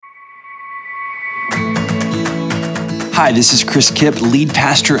Hi, this is Chris Kipp, lead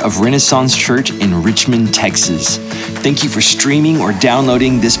pastor of Renaissance Church in Richmond, Texas. Thank you for streaming or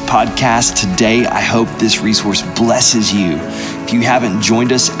downloading this podcast today. I hope this resource blesses you. If you haven't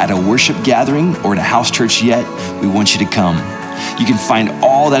joined us at a worship gathering or at a house church yet, we want you to come. You can find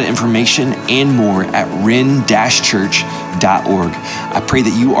all that information and more at ren-church.org. I pray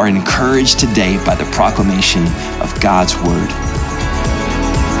that you are encouraged today by the proclamation of God's word.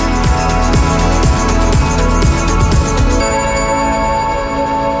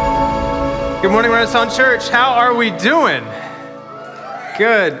 Good morning, Renaissance Church. How are we doing?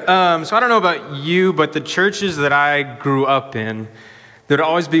 Good. So I don't know about you, but the churches that I grew up in, there'd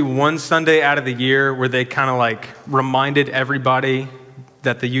always be one Sunday out of the year where they kind of like reminded everybody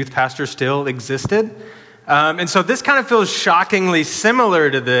that the youth pastor still existed. And so this kind of feels shockingly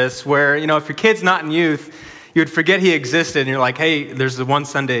similar to this, where, you know, if your kid's not in youth, you would forget he existed, and you're like, hey, there's the one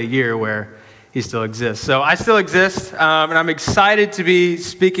Sunday a year where he still exists. So I still exist, and I'm excited to be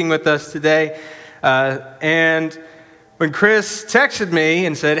speaking with us today. And when Chris texted me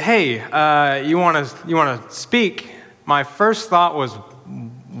and said, "Hey, you want to speak?" My first thought was,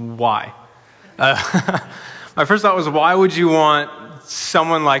 "Why?" My first thought was, "Why would you want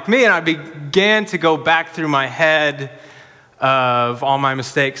someone like me?" And I began to go back through my head of all my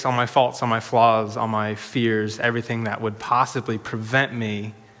mistakes, all my faults, all my flaws, all my fears, everything that would possibly prevent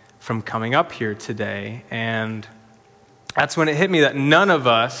me from coming up here today. And that's when it hit me that none of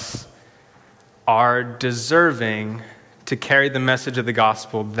us are deserving to carry the message of the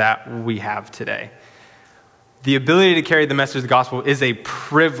gospel that we have today. The ability to carry the message of the gospel is a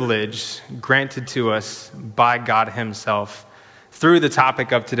privilege granted to us by God himself through the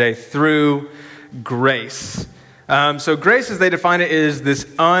topic of today, through grace. So grace, as they define it, is this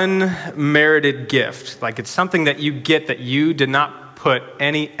unmerited gift. Like, it's something that you get that you did not put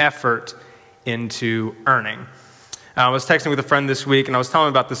any effort into earning. I was texting with a friend this week, and I was telling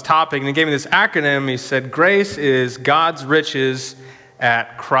him about this topic, and he gave me this acronym. He said, grace is God's riches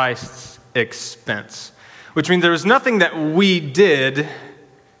at Christ's expense, which means there was nothing that we did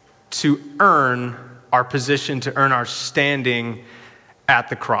to earn our position, to earn our standing at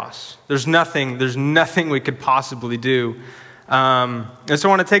the cross. There's nothing we could possibly do. And so I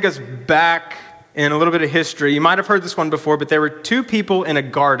want to take us back in a little bit of history. You might have heard this one before, but there were two people in a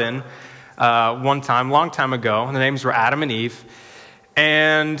garden one time, long time ago. Their names were Adam and Eve.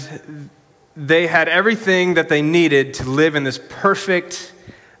 And they had everything that they needed to live in this perfect,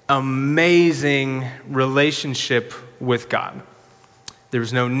 amazing relationship with God. There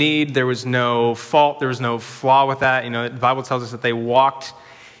was no need, there was no fault, there was no flaw with that. You know, the Bible tells us that they walked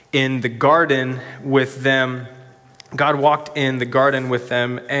in the garden with them. God walked in the garden with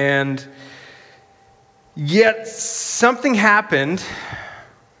them, and yet something happened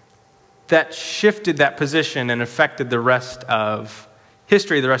that shifted that position and affected the rest of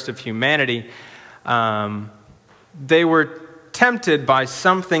history, the rest of humanity. They were tempted by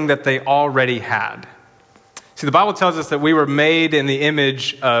something that they already had. See, the Bible tells us that we were made in the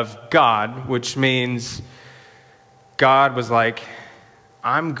image of God, which means God was like,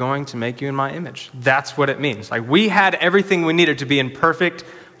 I'm going to make you in my image. That's what it means. Like, we had everything we needed to be in perfect,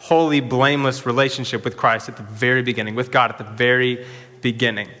 holy, blameless relationship with Christ at the very beginning, with God at the very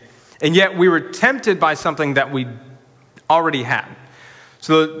beginning. And yet we were tempted by something that we already had.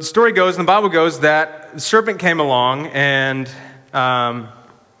 So the story goes, and the Bible goes, that the serpent came along and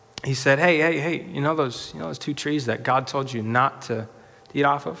he said, hey, you know those two trees that God told you not to eat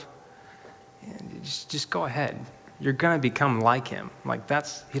off of? Just go ahead. You're going to become like him. Like,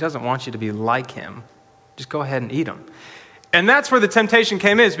 he doesn't want you to be like him. Just go ahead and eat them. And that's where the temptation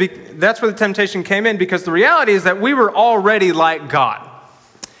came in. That's where the temptation came in, because the reality is that we were already like God.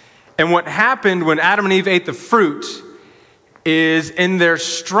 And what happened when Adam and Eve ate the fruit is, in their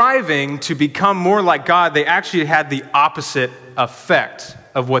striving to become more like God, they actually had the opposite effect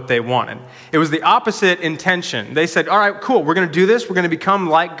of what they wanted. It was the opposite intention. They said, all right, cool, we're going to do this. We're going to become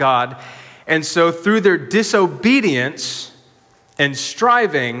like God. And so through their disobedience and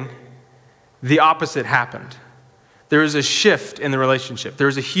striving, the opposite happened. There was a shift in the relationship. There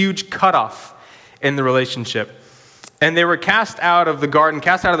was a huge cutoff in the relationship. And they were cast out of the garden,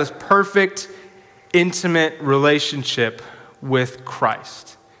 cast out of this perfect, intimate relationship with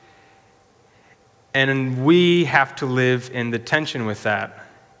Christ. And we have to live in the tension with that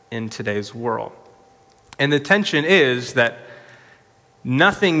in today's world. And the tension is that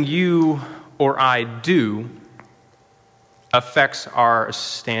nothing you or I do affects our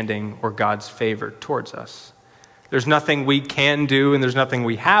standing or God's favor towards us. There's nothing we can do, and there's nothing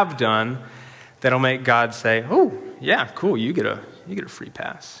we have done that'll make God say, oh, yeah, cool, you get a free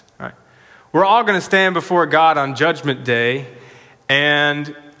pass. All right. We're all going to stand before God on Judgment Day,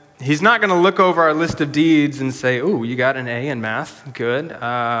 and He's not going to look over our list of deeds and say, "Oh, you got an A in math, good.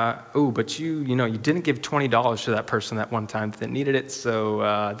 But you didn't give $20 to that person that one time that needed it,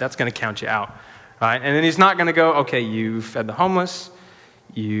 so that's going to count you out, right?" And then He's not going to go, "Okay, you fed the homeless,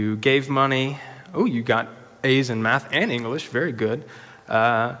 you gave money. Oh, you got A's in math and English, very good."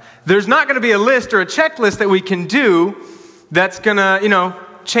 There's not going to be a list or a checklist that we can do that's going to,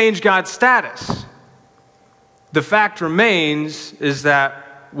 change God's status. The fact remains is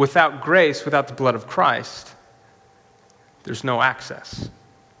that without grace, without the blood of Christ, there's no access.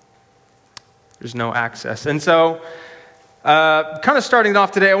 There's no access. And so, kind of starting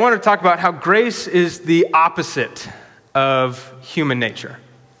off today, I want to talk about how grace is the opposite of human nature.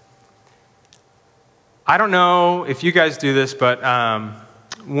 I don't know if you guys do this, but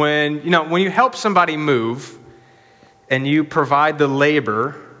when you help somebody move and you provide the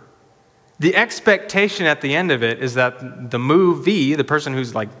labor, the expectation at the end of it is that the movee, the person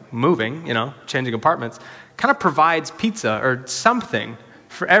who's like moving, changing apartments, kind of provides pizza or something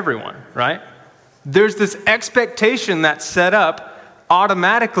for everyone, right? There's this expectation that's set up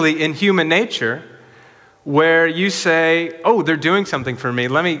automatically in human nature where you say, "Oh, they're doing something for me.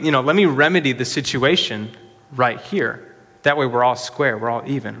 Let me remedy the situation right here. That way we're all square, we're all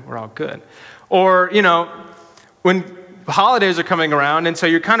even, we're all good." Or, when holidays are coming around, and so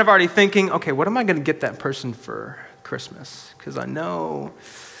you're kind of already thinking, "Okay, what am I going to get that person for Christmas? Because I know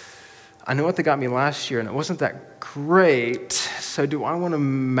what they got me last year, and it wasn't that great. So do I want to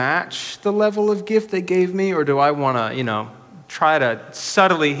match the level of gift they gave me, or do I want to, try to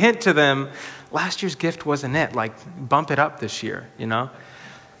subtly hint to them, last year's gift wasn't it, like bump it up this year,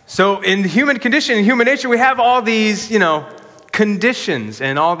 So in the human condition, in human nature, we have all these, conditions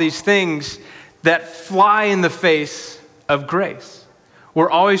and all these things that fly in the face of grace.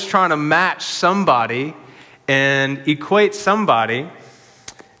 We're always trying to match somebody and equate somebody,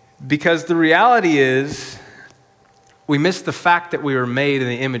 because the reality is we miss the fact that we were made in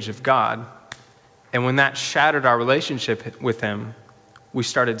the image of God. And when that shattered our relationship with Him, we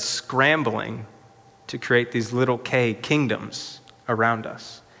started scrambling to create these little K kingdoms around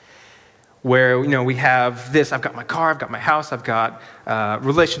us. Where, we have this, I've got my car, I've got my house, I've got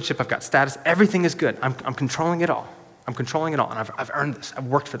relationship, I've got status, everything is good. I'm controlling it all. I'm controlling it all, and I've earned this, I've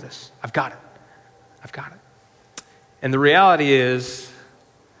worked for this, I've got it. And the reality is,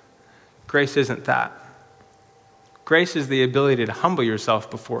 grace isn't that. Grace is the ability to humble yourself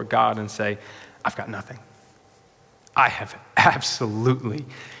before God and say, "I've got nothing. I have absolutely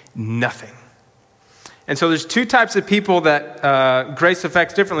nothing." And so there's two types of people that grace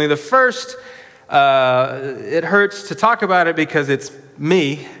affects differently. The first, it hurts to talk about it because it's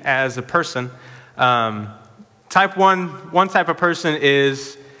me as a person. One type of person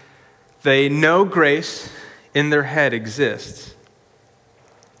is they know grace in their head exists,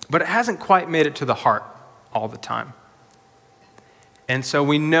 but it hasn't quite made it to the heart all the time. And so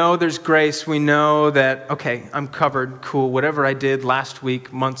we know there's grace. We know that, okay, I'm covered, cool. Whatever I did last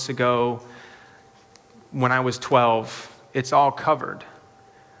week, months ago, when I was 12, it's all covered.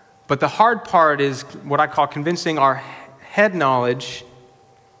 But the hard part is what I call convincing our head knowledge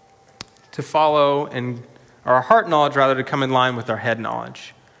to follow, or our heart knowledge rather, to come in line with our head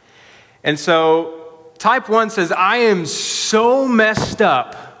knowledge. And so type 1 says, "I am so messed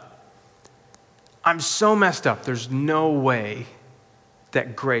up. I'm so messed up. There's no way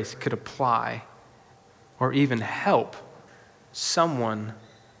that grace could apply or even help someone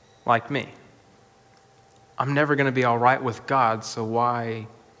like me. I'm never going to be all right with God, so why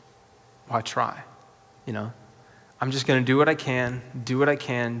try? I'm just going to do what I can,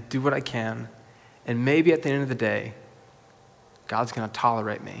 and maybe at the end of the day, God's going to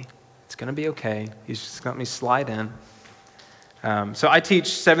tolerate me. It's going to be okay. He's just going to let me slide in." So I teach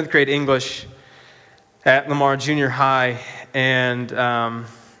 7th grade English at Lamar Junior High, and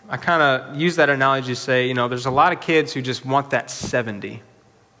I kind of use that analogy to say, there's a lot of kids who just want that 70.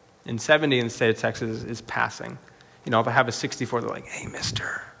 And 70 in the state of Texas is passing. If I have a 64, they're like, "Hey,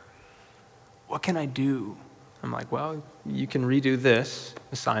 mister, what can I do?" I'm like, "Well, you can redo this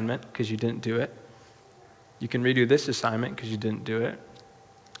assignment because you didn't do it. You can redo this assignment because you didn't do it.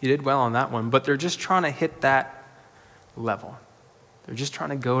 You did well on that one." But they're just trying to hit that level. They're just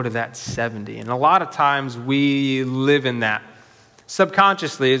trying to go to that 70. And a lot of times we live in that.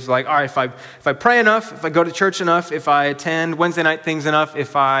 Subconsciously, it's like, all right, if I pray enough, if I go to church enough, if I attend Wednesday night things enough,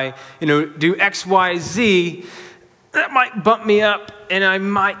 if I, do X, Y, Z, that might bump me up, and I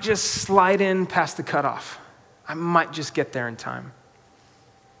might just slide in past the cutoff. I might just get there in time.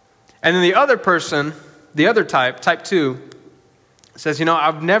 And then the other person, the other type 2, says,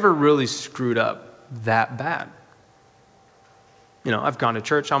 I've never really screwed up that bad. I've gone to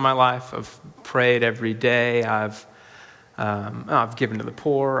church all my life. I've prayed every day. I've given to the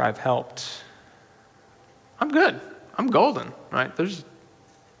poor. I've helped. I'm good. I'm golden, right?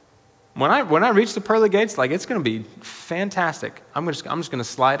 When I reach the pearly gates, it's going to be fantastic. I'm just going to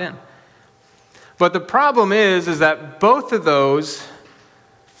slide in. But the problem is that both of those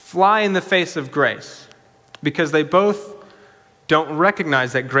fly in the face of grace because they both don't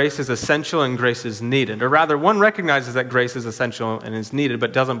recognize that grace is essential and grace is needed. Or rather, one recognizes that grace is essential and is needed,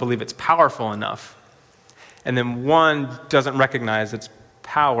 but doesn't believe it's powerful enough. And then one doesn't recognize its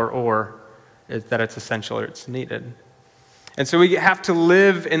power or that it's essential or it's needed. And so we have to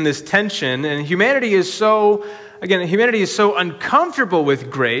live in this tension, and humanity is so uncomfortable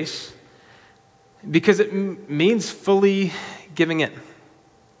with grace because it means fully giving in.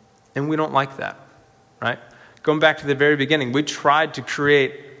 And we don't like that, right? Going back to the very beginning, we tried to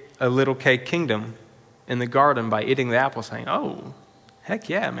create a little cake kingdom in the garden by eating the apple, saying, oh, heck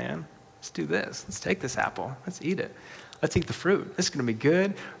yeah, man. Let's do this. Let's take this apple. Let's eat it. Let's eat the fruit. This is going to be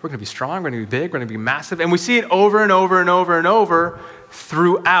good. We're going to be strong. We're going to be big. We're going to be massive. And we see it over and over and over and over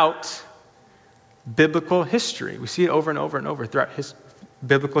throughout biblical history. We see it over and over and over throughout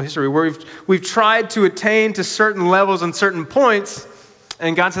biblical history where we've tried to attain to certain levels and certain points,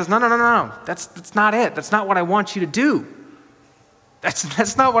 and God says, no. That's not it. That's not what I want you to do.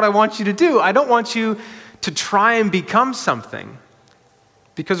 That's not what I want you to do. I don't want you to try and become something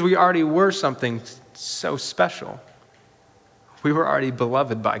because we already were something so special. We were already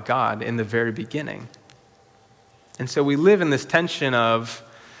beloved by God in the very beginning. And so we live in this tension of,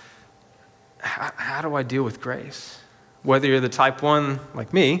 how do I deal with grace? Whether you're the type 1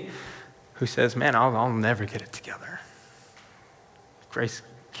 like me, who says, man, I'll never get it together. Grace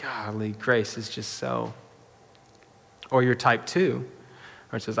is just so. Or you're type 2,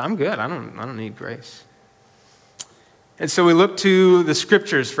 where it says, I'm good, I don't need grace. And so we look to the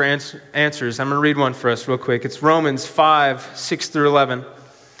scriptures for answers. I'm going to read one for us real quick. It's Romans 5, 6 through 11.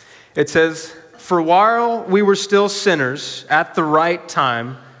 It says, for while we were still sinners, at the right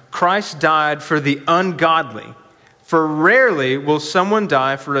time, Christ died for the ungodly. For rarely will someone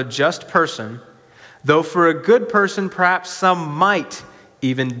die for a just person, though for a good person perhaps some might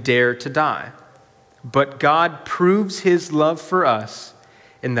even dare to die. But God proves his love for us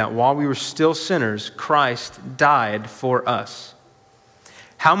in that while we were still sinners, Christ died for us.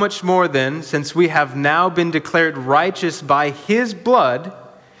 How much more then, since we have now been declared righteous by his blood,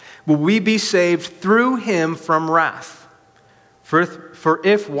 will we be saved through him from wrath? For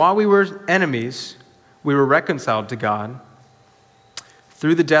if while we were enemies, we were reconciled to God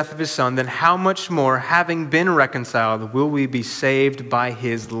through the death of his Son, then how much more, having been reconciled, will we be saved by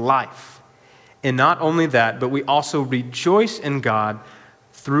his life? And not only that, but we also rejoice in God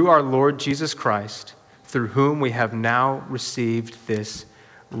through our Lord Jesus Christ, through whom we have now received this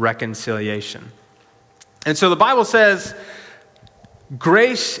reconciliation. And so the Bible says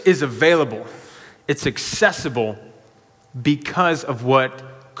grace is available. It's accessible because of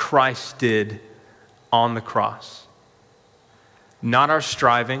what Christ did on the cross. Not our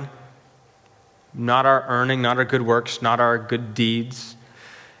striving, not our earning, not our good works, not our good deeds.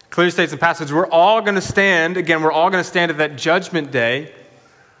 Clearly states in the passage, we're all going to stand at that judgment day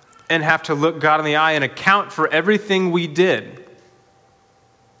and have to look God in the eye and account for everything we did.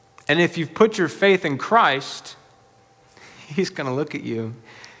 And if you've put your faith in Christ, he's going to look at you and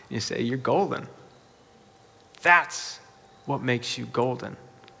you say, you're golden. That's what makes you golden.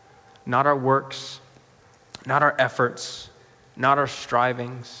 Not our works, not our efforts, not our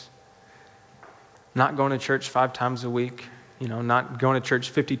strivings, not going to church 5 times a week, not going to church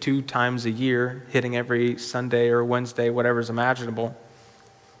 52 times a year, hitting every Sunday or Wednesday, whatever's imaginable.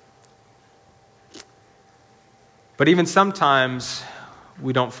 But even sometimes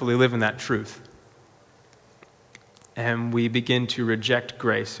we don't fully live in that truth. And we begin to reject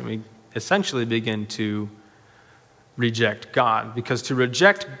grace, and we essentially begin to reject God. Because to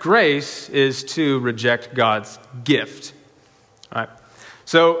reject grace is to reject God's gift. All right.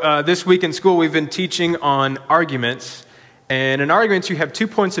 So this week in school, we've been teaching on arguments. And in arguments, you have 2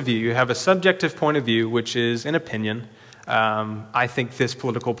 points of view. You have a subjective point of view, which is an opinion. I think this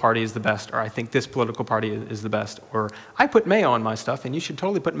political party is the best, or I think this political party is the best, or I put mayo on my stuff, and you should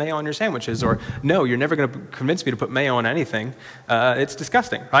totally put mayo on your sandwiches, or no, you're never going to convince me to put mayo on anything. It's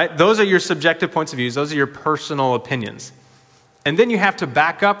disgusting, right? Those are your subjective points of view. Those are your personal opinions. And then you have to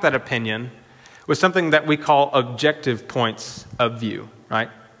back up that opinion with something that we call objective points of view, right?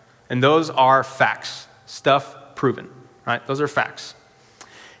 And those are facts, stuff proven, right? Those are facts.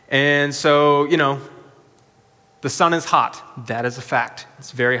 And so, The sun is hot. That is a fact.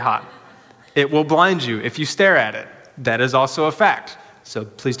 It's very hot. It will blind you if you stare at it. That is also a fact. So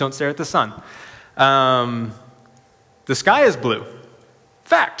please don't stare at the sun. The sky is blue.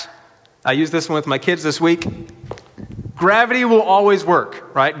 Fact. I used this one with my kids this week. Gravity will always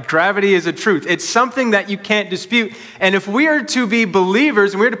work, right? Gravity is a truth. It's something that you can't dispute. And if we are to be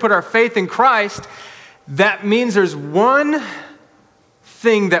believers and we're to put our faith in Christ, that means there's one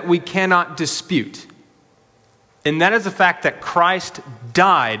thing that we cannot dispute. And that is the fact that Christ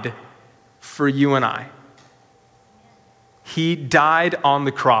died for you and I. He died on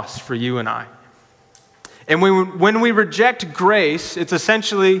the cross for you and I. And when we reject grace, it's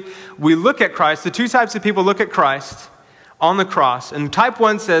essentially we look at Christ. The two types of people look at Christ on the cross. And type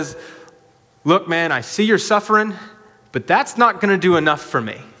 1 says, look, man, I see you're suffering, but that's not going to do enough for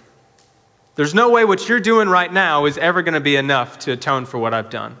me. There's no way what you're doing right now is ever going to be enough to atone for what I've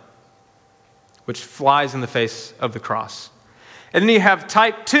done, which flies in the face of the cross. And then you have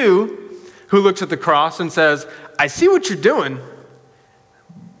type 2 who looks at the cross and says, I see what you're doing,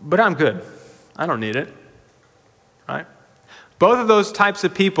 but I'm good. I don't need it. Right? Both of those types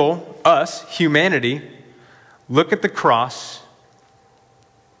of people, us, humanity, look at the cross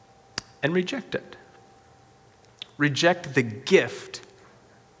and reject it. Reject the gift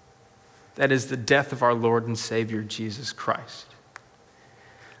that is the death of our Lord and Savior, Jesus Christ.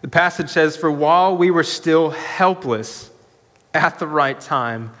 The passage says, for while we were still helpless at the right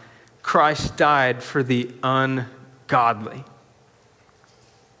time, Christ died for the ungodly.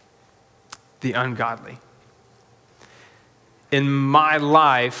 The ungodly. In my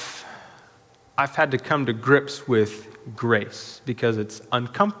life, I've had to come to grips with grace because it's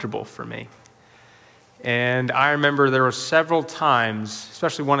uncomfortable for me. And I remember there were several times,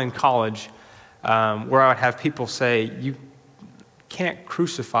 especially one in college, where I would have people say, you can't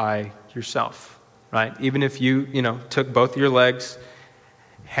crucify yourself, right? Even if you took both your legs,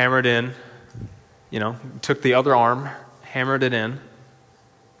 hammered in, took the other arm, hammered it in,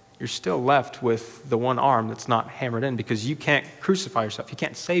 you're still left with the one arm that's not hammered in because you can't crucify yourself. You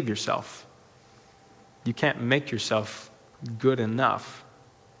can't save yourself. You can't make yourself good enough.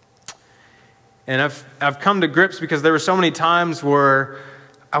 And I've come to grips because there were so many times where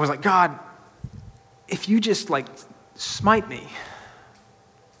I was like, God, if you just smite me,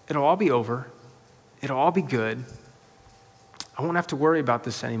 it'll all be over. It'll all be good. I won't have to worry about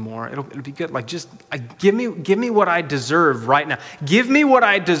this anymore. It'll be good. Give me what I deserve right now. Give me what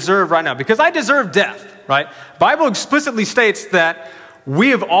I deserve right now because I deserve death, right? Bible explicitly states that we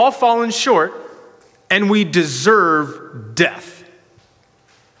have all fallen short and we deserve death.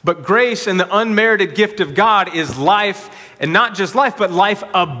 But grace and the unmerited gift of God is life, and not just life, but life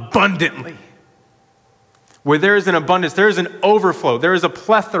abundantly. Where there is an abundance, there is an overflow, there is a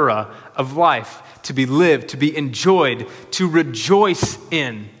plethora of life to be lived, to be enjoyed, to rejoice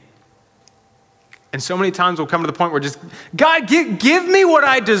in. And so many times we'll come to the point where just, God, give me what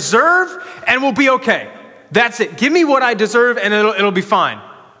I deserve and we'll be okay. That's it. Give me what I deserve and it'll be fine.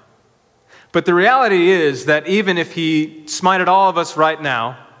 But the reality is that even if he smited all of us right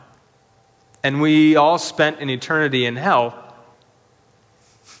now and we all spent an eternity in hell,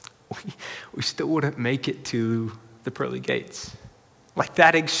 we still wouldn't make it to the pearly gates.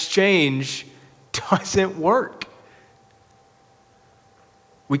 That exchange doesn't work.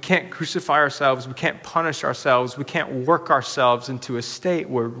 We can't crucify ourselves. We can't punish ourselves. We can't work ourselves into a state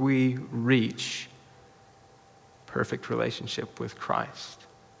where we reach perfect relationship with Christ.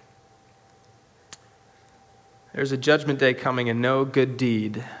 There's a judgment day coming, and no good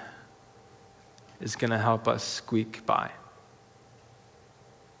deed is going to help us squeak by.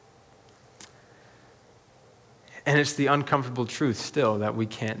 And it's the uncomfortable truth still that we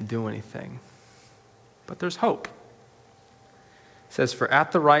can't do anything. But there's hope. It says, for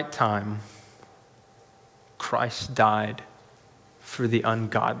at the right time, Christ died for the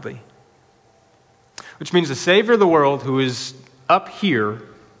ungodly. Which means the Savior of the world, who is up here,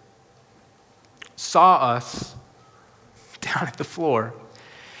 saw us down at the floor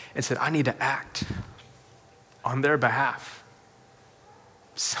and said, I need to act on their behalf.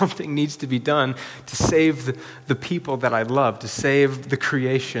 Something needs to be done to save the people that I love, to save the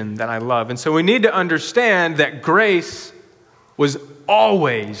creation that I love. And so we need to understand that grace was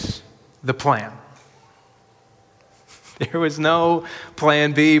always the plan. There was no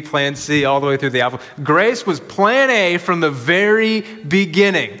plan B, plan C, all the way through the alphabet. Grace was plan A from the very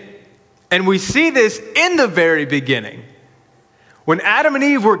beginning. And we see this in the very beginning. When Adam and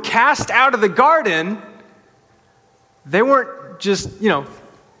Eve were cast out of the garden, they weren't just,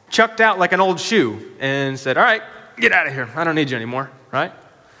 chucked out like an old shoe and said, all right, get out of here. I don't need you anymore, right?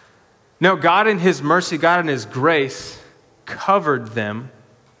 No, God in his mercy, God in his grace covered them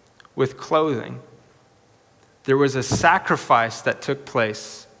with clothing. There was a sacrifice that took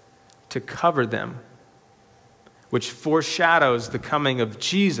place to cover them, which foreshadows the coming of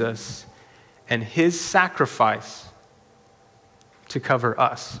Jesus and his sacrifice to cover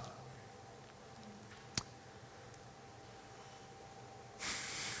us.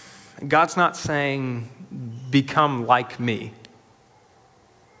 God's not saying, become like me.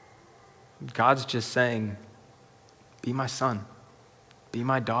 God's just saying, be my son, be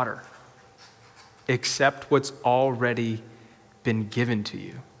my daughter. Accept what's already been given to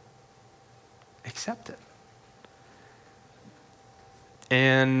you. Accept it.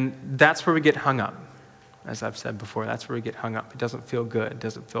 And that's where we get hung up. As I've said before, that's where we get hung up. It doesn't feel good. It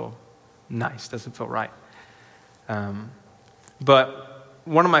doesn't feel nice. It doesn't feel right. But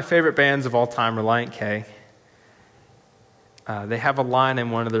one of my favorite bands of all time, Reliant K, they have a line in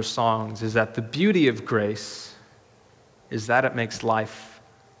one of their songs, is that the beauty of grace is that it makes life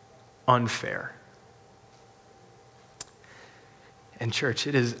unfair. And church,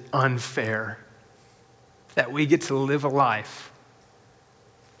 it is unfair that we get to live a life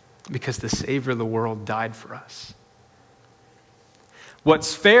because the Savior of the world died for us.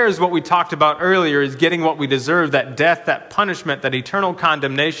 What's fair is what we talked about earlier, is getting what we deserve, that death, that punishment, that eternal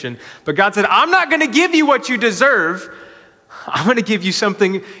condemnation. But God said, I'm not going to give you what you deserve. I'm going to give you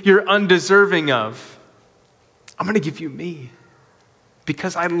something you're undeserving of. I'm going to give you me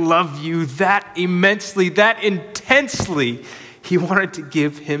because I love you that immensely, that intensely. He wanted to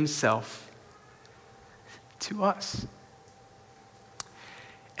give himself to us.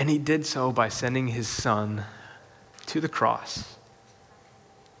 And he did so by sending his son to the cross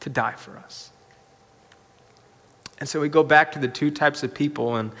to die for us. And so we go back to the two types of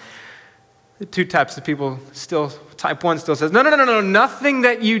people, and the two types of people still, type 1 still says, no, nothing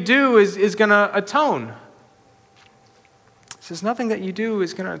that you do is going to atone. It says nothing that you do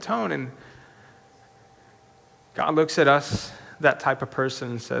is going to atone. And God looks at us, that type of person,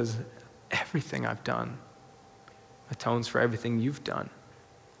 and says, everything I've done atones for everything you've done.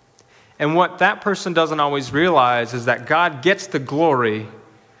 And what that person doesn't always realize is that God gets the glory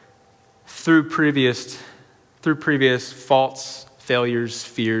through previous faults, failures,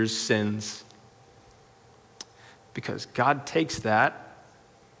 fears, sins. Because God takes that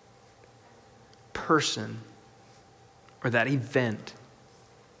person or that event,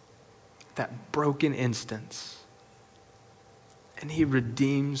 that broken instance, and he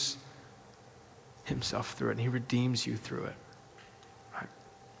redeems himself through it, and he redeems you through it. Right?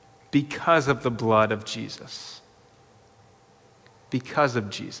 Because of the blood of Jesus. Because of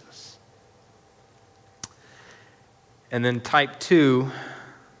Jesus. And then type 2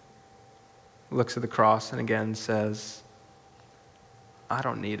 looks at the cross and again says, I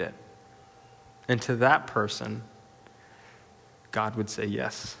don't need it. And to that person, God would say,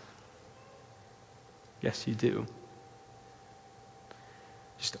 yes. Yes, you do.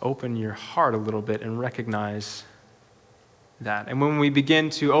 Just open your heart a little bit and recognize that. And when we begin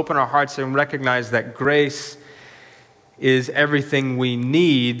to open our hearts and recognize that grace is everything we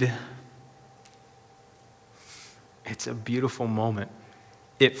need, it's a beautiful moment.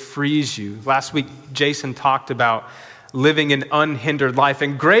 It frees you. Last week, Jason talked about living an unhindered life.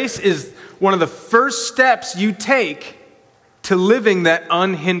 And grace is one of the first steps you take to living that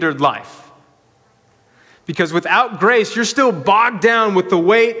unhindered life. Because without grace, you're still bogged down with the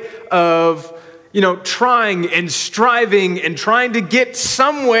weight of, trying and striving and trying to get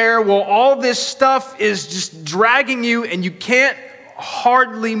somewhere while all this stuff is just dragging you and you can't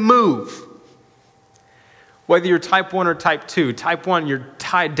hardly move. Whether you're type 1 or type 2, type 1, you're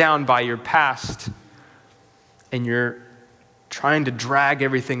tied down by your past and you're trying to drag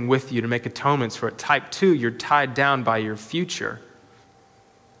everything with you to make atonements for it. Type 2, you're tied down by your future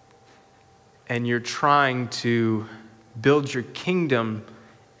and you're trying to build your kingdom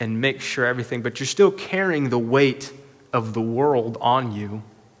and make sure everything, but you're still carrying the weight of the world on you.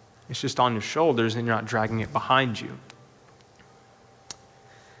 It's just on your shoulders and you're not dragging it behind you.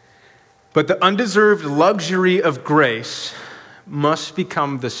 But the undeserved luxury of grace must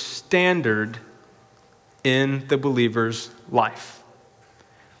become the standard in the believer's life.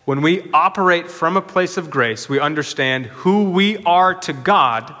 When we operate from a place of grace, we understand who we are to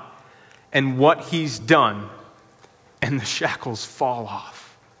God and what he's done, and the shackles fall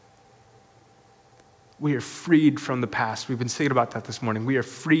off. We are freed from the past. We've been singing about that this morning. We are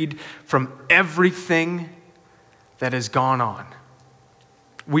freed from everything that has gone on.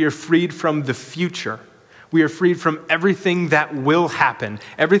 We are freed from the future. We are freed from everything that will happen,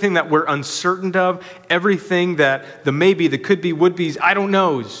 everything that we're uncertain of, everything that the maybe, the could be, would be's, I don't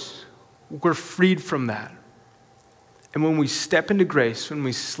knows. we're freed from that. And when we step into grace, when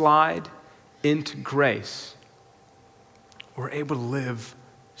we slide into grace, we're able to live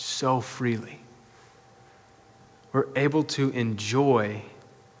so freely. We're able to enjoy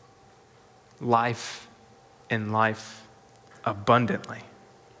life and life abundantly.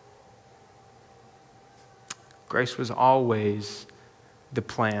 Grace was always the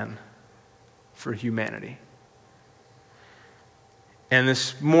plan for humanity. And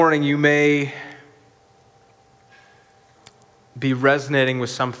this morning you may be resonating with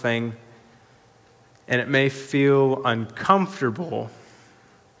something and it may feel uncomfortable,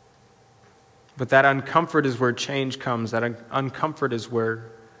 but that uncomfort is where change comes. That uncomfort is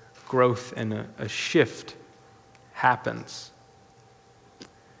where growth and a shift happens.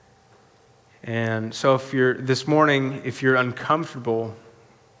 And so if you're uncomfortable,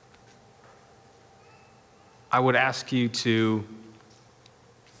 I would ask you to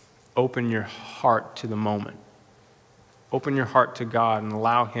open your heart to the moment. Open your heart to God and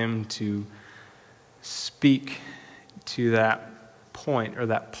allow Him to speak to that point or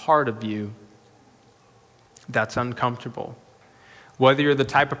that part of you that's uncomfortable. Whether you're the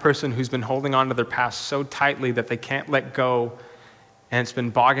type of person who's been holding on to their past so tightly that they can't let go and it's been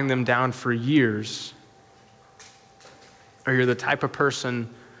bogging them down for years, or you're the type of person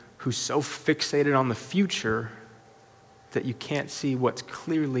who's so fixated on the future that you can't see what's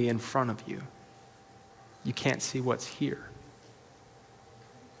clearly in front of you. You can't see what's here.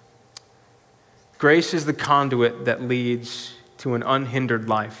 Grace is the conduit that leads to an unhindered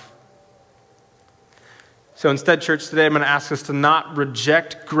life. So instead, church, today I'm going to ask us to not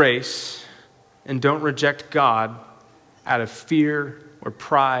reject grace and don't reject God out of fear or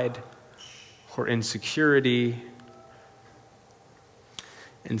pride or insecurity.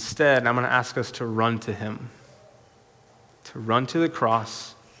 Instead, I'm going to ask us to run to Him, to run to the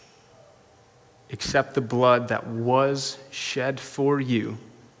cross, accept the blood that was shed for you,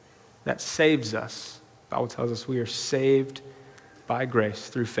 that saves us. The Bible tells us we are saved by grace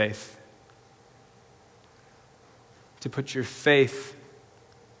through faith. To put your faith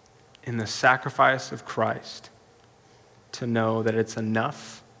in the sacrifice of Christ, to know that it's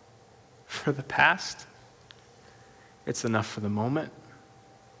enough for the past, it's enough for the moment,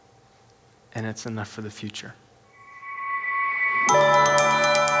 and it's enough for the future.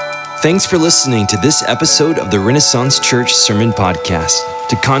 Thanks for listening to this episode of the Renaissance Church Sermon Podcast.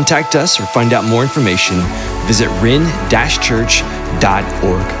 To contact us or find out more information, visit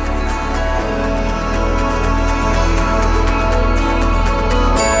ren-church.org.